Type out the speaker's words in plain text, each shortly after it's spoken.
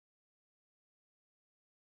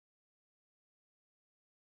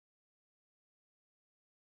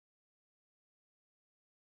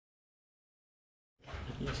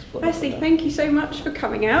Firstly, thank you so much for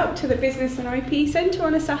coming out to the Business and IP Centre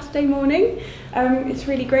on a Saturday morning. It's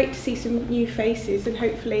really great to see some new faces, and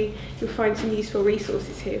hopefully you'll find some useful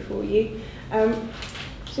resources here for you.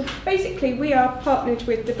 So basically we are partnered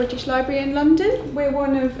with the British Library in London. We're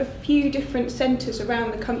one of a few different centres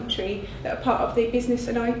around the country that are part of the Business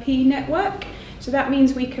and IP network. So that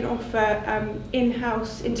means we can offer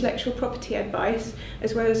in-house intellectual property advice,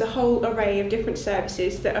 as well as a whole array of different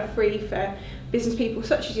services that are free for business people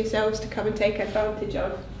such as yourselves to come and take advantage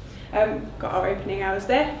of. Got our opening hours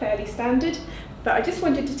there, fairly standard. But I just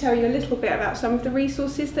wanted to tell you a little bit about some of the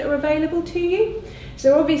resources that are available to you.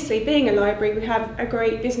 So obviously, being a library, we have a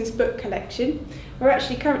great business book collection. We're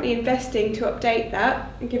actually currently investing to update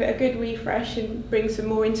that and give it a good refresh and bring some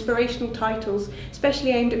more inspirational titles, especially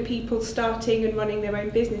aimed at people starting and running their own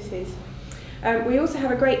businesses. We also have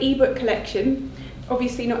a great ebook collection.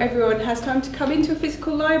 Obviously, not everyone has time to come into a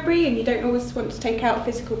physical library, and you don't always want to take out a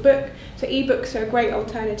physical book, so ebooks are a great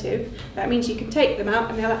alternative. That means you can take them out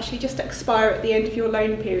and they'll actually just expire at the end of your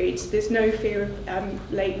loan period, so there's no fear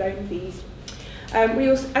of late loan fees. We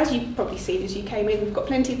also, as you've probably seen as you came in, we've got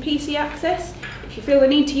plenty of PC access. If you feel the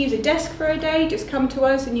need to use a desk for a day, just come to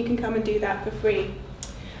us and you can come and do that for free.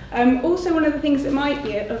 Also, one of the things that might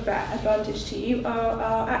be of advantage to you are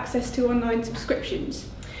our access to online subscriptions.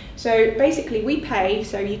 So basically we pay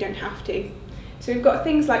so you don't have to. So we've got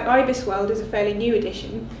things like IBIS World as a fairly new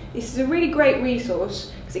addition. This is a really great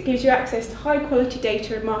resource because it gives you access to high quality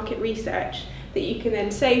data and market research that you can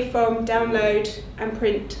then save from, download and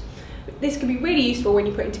print. This can be really useful when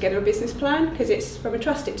you're putting together a business plan because it's from a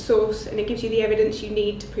trusted source and it gives you the evidence you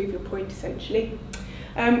need to prove your point essentially.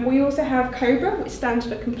 We also have COBRA, which stands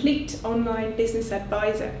for Complete Online Business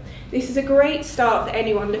Advisor. This is a great start for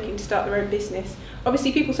anyone looking to start their own business.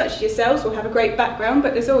 Obviously, people such as yourselves will have a great background,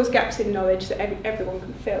 but there's always gaps in knowledge that everyone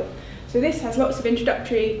can fill. So this has lots of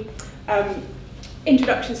introductions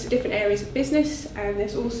to different areas of business, and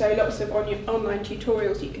there's also lots of online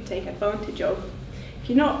tutorials you can take advantage of. If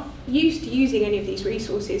you're not used to using any of these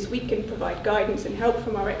resources, we can provide guidance and help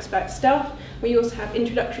from our expert staff. We also have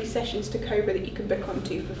introductory sessions to COBRA that you can book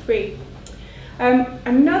onto for free.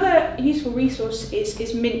 Another useful resource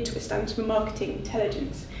is Mint, which stands for Marketing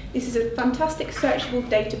Intelligence. This is a fantastic searchable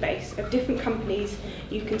database of different companies.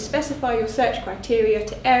 You can specify your search criteria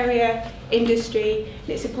to area, industry, and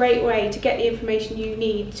it's a great way to get the information you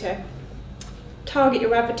need to target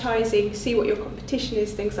your advertising, see what your competition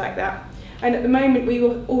is, things like that. And at the moment we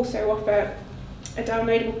will also offer a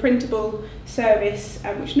downloadable printable service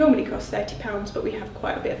which normally costs £30, but we have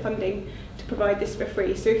quite a bit of funding to provide this for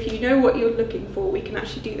free. So if you know what you're looking for, we can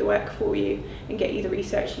actually do the work for you and get you the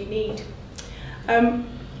research you need.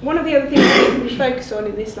 One of the other things that we focus on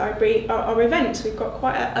in this library are events. We've got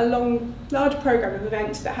quite a large programme of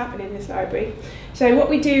events that happen in this library. So what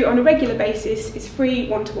we do on a regular basis is free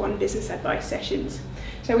one-to-one business advice sessions.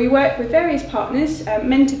 So we work with various partners.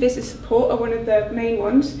 Mentor Business Support are one of the main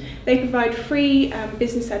ones. They provide free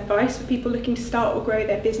business advice for people looking to start or grow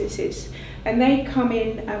their businesses. And they come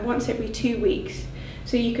in once every 2 weeks.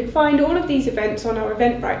 So you can find all of these events on our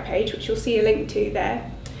Eventbrite page, which you'll see a link to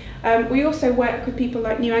there. We also work with people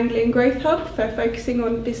like New Anglian Growth Hub for focusing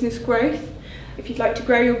on business growth. If you'd like to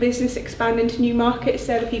grow your business, expand into new markets,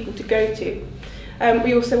 they're the people to go to.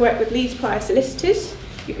 We also work with Leeds Prior Solicitors.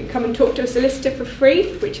 You can come and talk to a solicitor for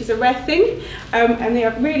free, which is a rare thing, and they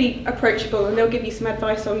are really approachable and they'll give you some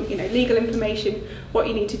advice on legal information, what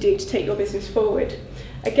you need to do to take your business forward.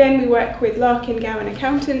 Again, we work with Larkin Gowan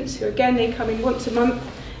Accountants, who again, they come in once a month.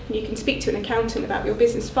 And you can speak to an accountant about your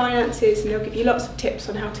business finances and they'll give you lots of tips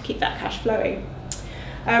on how to keep that cash flowing.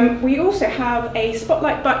 We also have a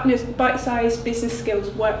Spotlight Bite-sized Business Skills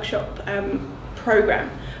Workshop programme,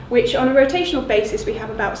 which on a rotational basis we have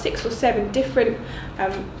about 6 or 7 different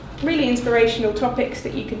really inspirational topics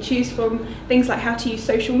that you can choose from. Things like how to use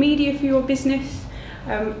social media for your business,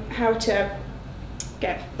 how to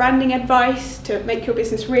get branding advice to make your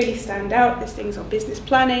business really stand out. There's things on business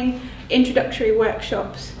planning, introductory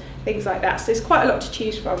workshops, things like that. So there's quite a lot to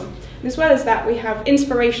choose from. And as well as that, we have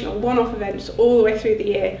inspirational one-off events all the way through the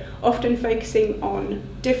year, often focusing on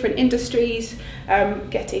different industries,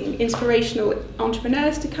 getting inspirational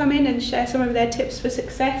entrepreneurs to come in and share some of their tips for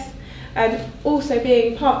success. And also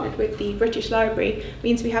being partnered with the British Library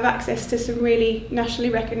means we have access to some really nationally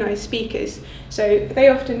recognised speakers. So they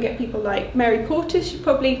often get people like Mary Portas,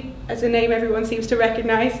 probably as a name everyone seems to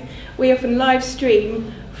recognise. We often live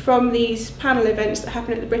stream from these panel events that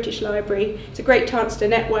happen at the British Library. It's a great chance to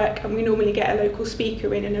network, and we normally get a local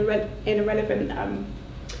speaker in a relevant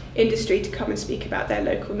industry to come and speak about their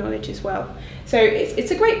local knowledge as well. So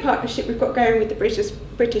it's a great partnership we've got going with the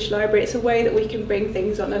British Library. It's a way that we can bring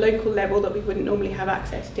things on a local level that we wouldn't normally have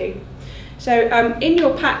access to. So in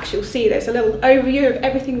your packs you'll see there's a little overview of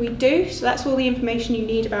everything we do, so that's all the information you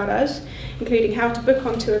need about us, including how to book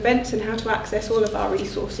onto events and how to access all of our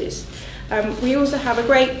resources. We also have a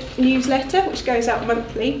great newsletter which goes out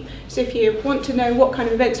monthly, so if you want to know what kind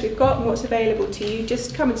of events we've got and what's available to you,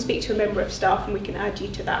 just come and speak to a member of staff and we can add you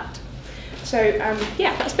to that. So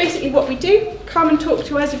yeah, that's basically what we do. Come and talk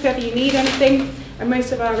to us if ever you need anything, and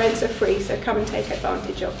most of our events are free, so come and take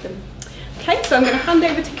advantage of them. Okay, so I'm going to hand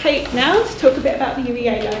over to Kate now to talk a bit about the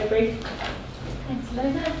UEA Library. Thanks,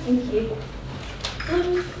 Illona. Thank you.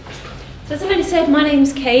 So as I already said, my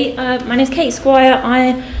name's Kate. My name's Kate Squire.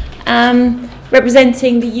 I am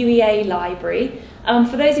representing the UEA Library.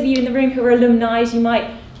 For those of you in the room who are alumni, you might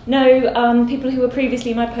know people who were previously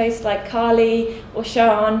in my post, like Carly or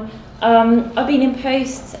Sian. I've been in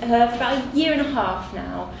post for about a year and a half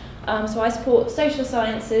now. So I support social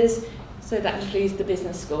sciences, so that includes the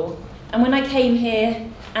business school. And when I came here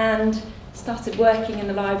and started working in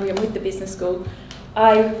the library and with the business school,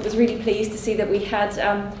 I was really pleased to see that we had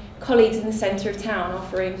colleagues in the centre of town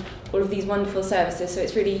offering all of these wonderful services. So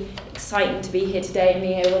it's really exciting to be here today and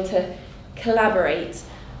being able to collaborate.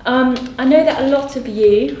 I know that a lot of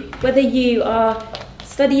you, whether you are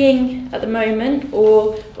studying at the moment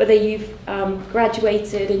or whether you've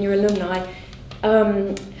graduated and you're alumni,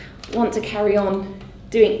 want to carry on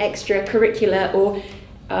doing extracurricular or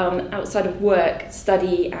outside of work,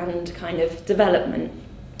 study and kind of development.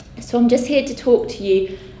 So I'm just here to talk to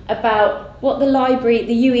you about what the library,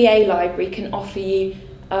 the UEA Library, can offer you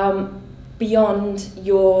beyond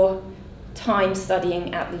your time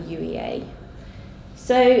studying at the UEA.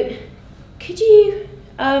 So could you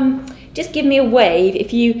just give me a wave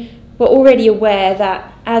if you were already aware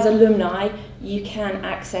that as alumni you can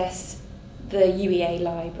access the UEA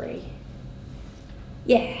Library?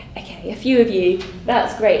 Yeah, okay, a few of you,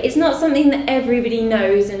 that's great. It's not something that everybody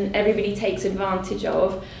knows and everybody takes advantage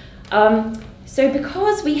of. So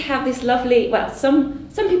because we have this lovely, well, some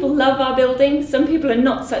people love our building, some people are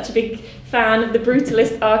not such a big fan of the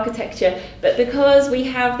brutalist architecture, but because we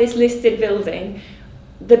have this listed building,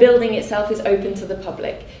 the building itself is open to the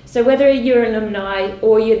public. So whether you're an alumni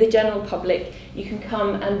or you're the general public, you can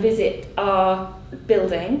come and visit our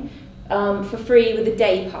building for free with a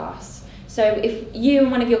day pass. So if you and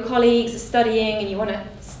one of your colleagues are studying and you want a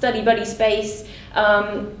study buddy space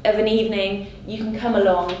of an evening, you can come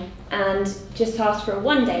along and just ask for a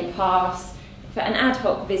one-day pass for an ad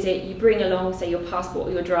hoc visit. You bring along, say, your passport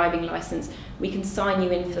or your driving licence. We can sign you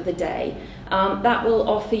in for the day. That will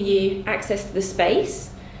offer you access to the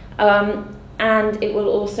space, and it will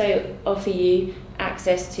also offer you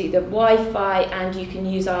access to the Wi-Fi, and you can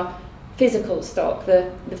use our physical stock,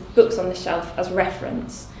 the books on the shelf, as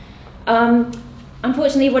reference.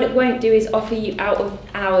 Unfortunately, what it won't do is offer you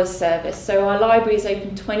out-of-hours service. So our library is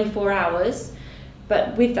open 24 hours,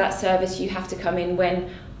 but with that service you have to come in when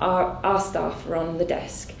our staff are on the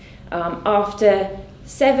desk. After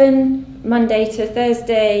 7, Monday to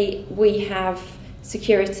Thursday, we have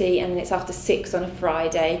security, and it's after 6 on a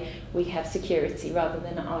Friday, we have security rather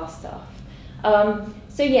than our staff.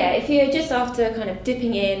 So yeah, if you're just after kind of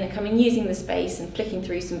dipping in and coming, using the space and flicking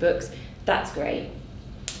through some books, that's great.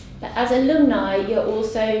 But as alumni, you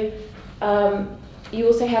also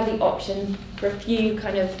have the option for a few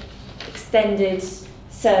kind of extended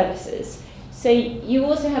services. So you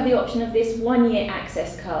also have the option of this 1-year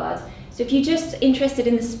access card. So if you're just interested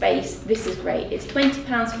in the space, this is great. It's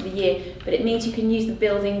 £20 for the year, but it means you can use the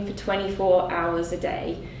building for 24 hours a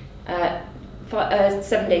day,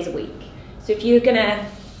 7 days a week. So if you're going to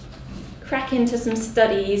crack into some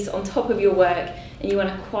studies on top of your work and you want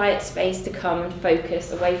a quiet space to come and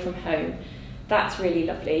focus away from home, that's really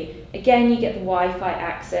lovely. Again, you get the Wi-Fi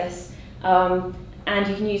access, and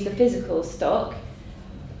you can use the physical stock.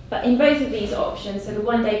 But in both of these options, so the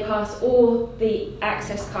 1-day pass or the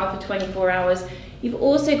access card for 24 hours, you've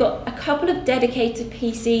also got a couple of dedicated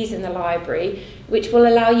PCs in the library, which will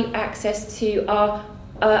allow you access to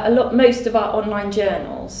most of our online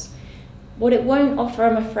journals. What it won't offer,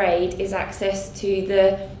 I'm afraid, is access to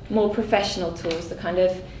the more professional tools, the kind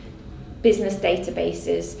of business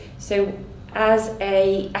databases. So as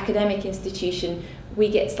an academic institution, we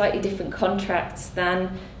get slightly different contracts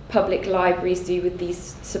than public libraries do with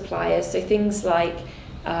these suppliers. So things like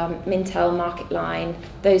Mintel, MarketLine,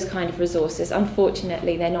 those kind of resources,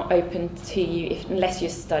 unfortunately, they're not open to you unless you're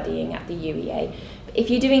studying at the UEA. If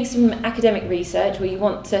you're doing some academic research or you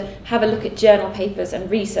want to have a look at journal papers and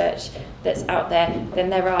research that's out there, then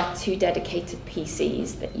there are 2 dedicated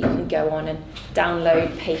PCs that you can go on and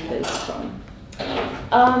download papers from.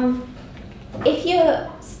 If you're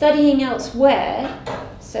studying elsewhere,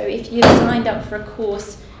 so if you've signed up for a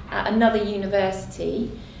course at another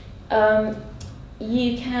university,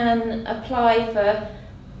 you can apply for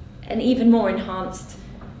an even more enhanced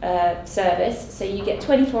service. So you get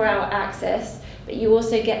 24-hour access, but you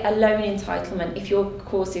also get a loan entitlement if your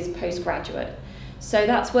course is postgraduate. So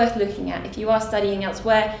that's worth looking at. If you are studying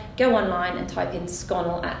elsewhere, go online and type in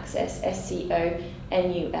SCONUL Access,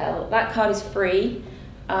 SCONUL. That card is free,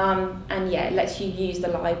 and yeah, it lets you use the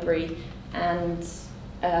library and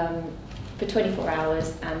for 24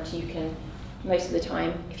 hours, and you can, most of the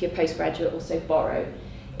time, if you're postgraduate, also borrow.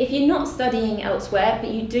 If you're not studying elsewhere,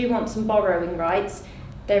 but you do want some borrowing rights,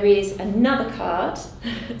 there is another card,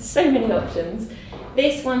 so many options.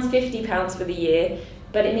 This one's £50 for the year,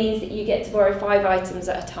 but it means that you get to borrow 5 items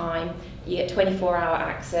at a time, you get 24-hour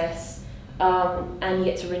access, and you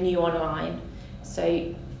get to renew online.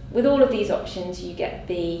 So with all of these options, you get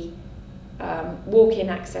the walk-in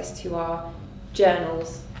access to our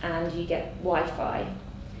journals, and you get Wi-Fi.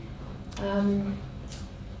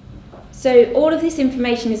 So all of this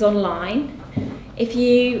information is online. If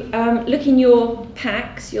you look in your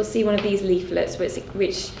packs, you'll see one of these leaflets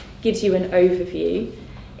which gives you an overview.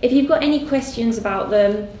 If you've got any questions about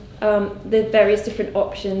them, the various different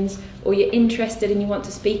options, or you're interested and you want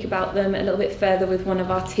to speak about them a little bit further with one of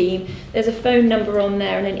our team, there's a phone number on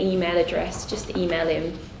there and an email address. Just email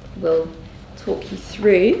him, we'll talk you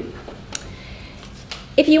through.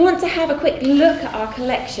 If you want to have a quick look at our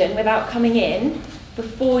collection without coming in,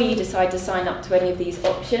 before you decide to sign up to any of these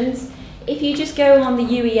options, if you just go on the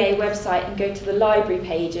UEA website and go to the library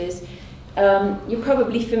pages, you're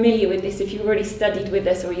probably familiar with this if you've already studied with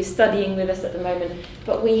us or you're studying with us at the moment,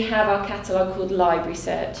 but we have our catalogue called Library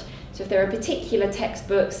Search. So if there are particular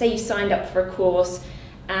textbooks, say you signed up for a course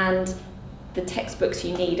and the textbooks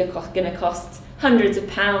you need are going to cost hundreds of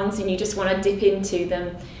pounds and you just want to dip into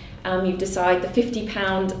them, you've decided the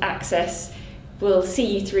 £50 access will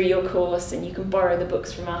see you through your course and you can borrow the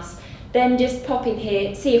books from us, then just pop in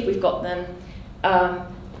here, see if we've got them,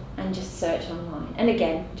 and just search online. And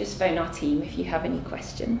again, just phone our team if you have any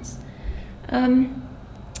questions.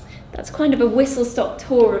 That's kind of a whistle-stop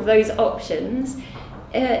tour of those options.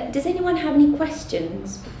 Does anyone have any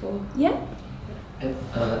questions before? Yeah?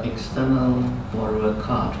 External borrower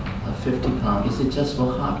card, £50, is it just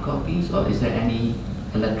for hard copies or is there any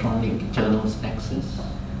electronic journals access?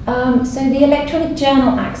 So the electronic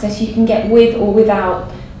journal access you can get with or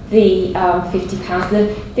without the £50.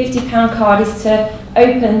 The £50 card is to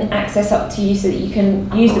open access up to you so that you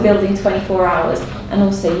can use the building 24 hours, and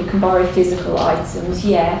also you can borrow physical items,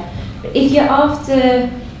 yeah. But if you're after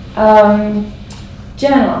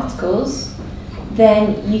journal articles,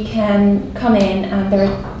 then you can come in and there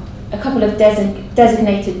are a couple of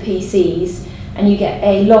designated PCs and you get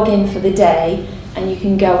a login for the day, and you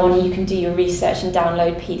can go on and you can do your research and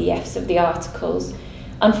download PDFs of the articles.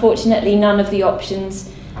 Unfortunately, none of the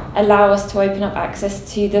options allow us to open up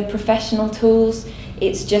access to the professional tools.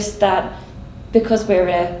 It's just that because we're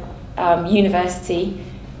a university,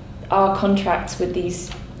 our contracts with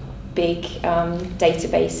these big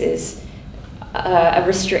databases are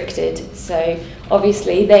restricted. So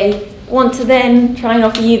obviously they want to then try and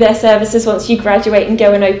offer you their services once you graduate and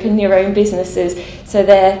go and open your own businesses. So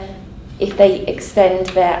if they extend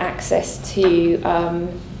their access to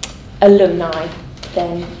alumni,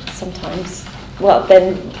 then sometimes, well,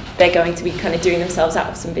 then they're going to be kind of doing themselves out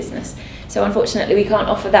of some business. So unfortunately we can't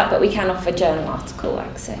offer that, but we can offer journal article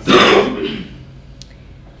access.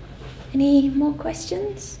 Any more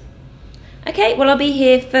questions? Okay, well, I'll be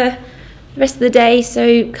here for the rest of the day,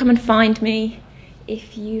 so come and find me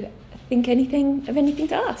if you think of anything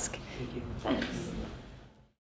to ask. Thank you. Thanks.